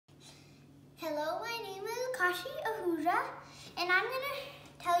Hello, my name is Aakashi Ahuja, and I'm going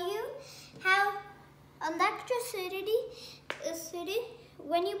to tell you how electricity,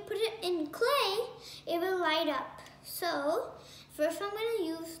 when you put it in clay, it will light up. So, first I'm going to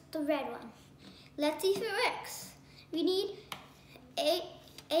use the red one. Let's see if it works. We need 8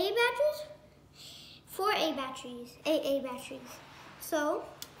 batteries, 4 AA batteries. So,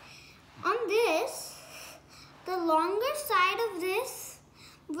 on this, the longer side of this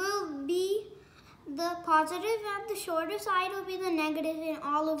will be the positive and the shorter side will be the negative in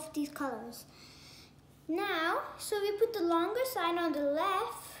all of these colors. Now, so we put the longer side on the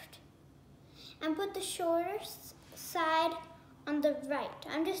left and put the shorter side on the right.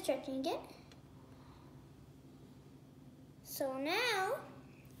 I'm just stretching it. So now,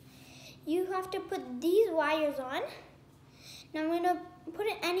 you have to put these wires on. Now I'm going to put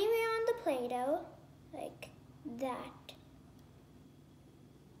it anywhere on the Play-Doh, like that.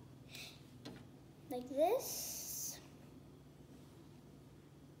 Like this.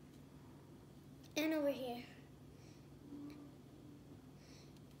 And over here.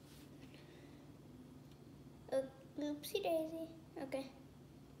 Oopsie daisy. Okay.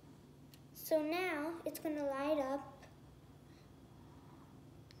 So now it's going to light up.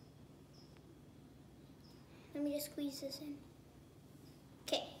 Let me just squeeze this in.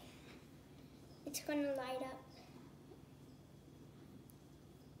 Okay. It's going to light up.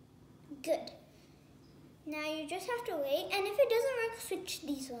 Good. Now you just have to wait, and if it doesn't work, switch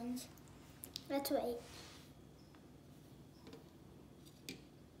these ones. Let's wait.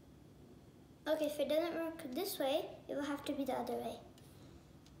 Okay, if it doesn't work this way, it will have to be the other way.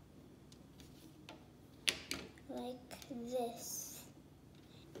 Like this.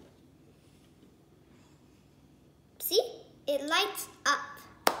 See? It lights up.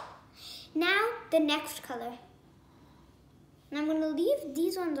 Now, the next color. And I'm going to leave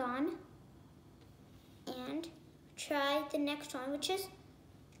these ones on and try the next one, which is,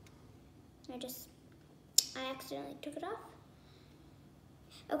 I accidentally took it off.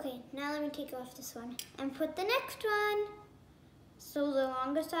 Okay, now let me take off this one and put the next one. So the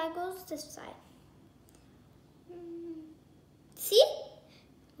longer side goes this side. See?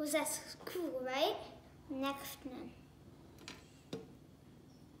 Was that cool, right? Next one.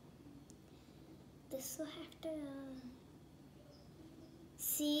 This will have to...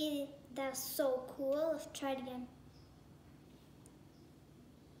 See, that's so cool. Let's try it again.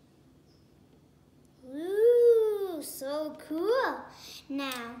 Ooh, so cool.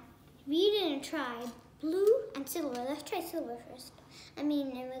 Now, we didn't try blue and silver. Let's try silver first. I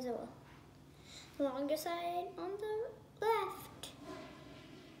mean invisible. Longer side on the left.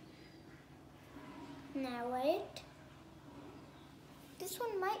 Now wait. This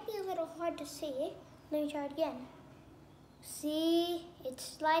one might be a little hard to see. Let me try it again. See,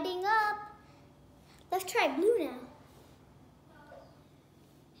 it's lighting up. Let's try blue now.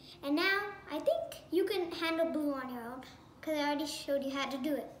 And now, I think you can handle blue on your own because I already showed you how to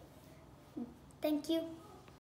do it. Thank you.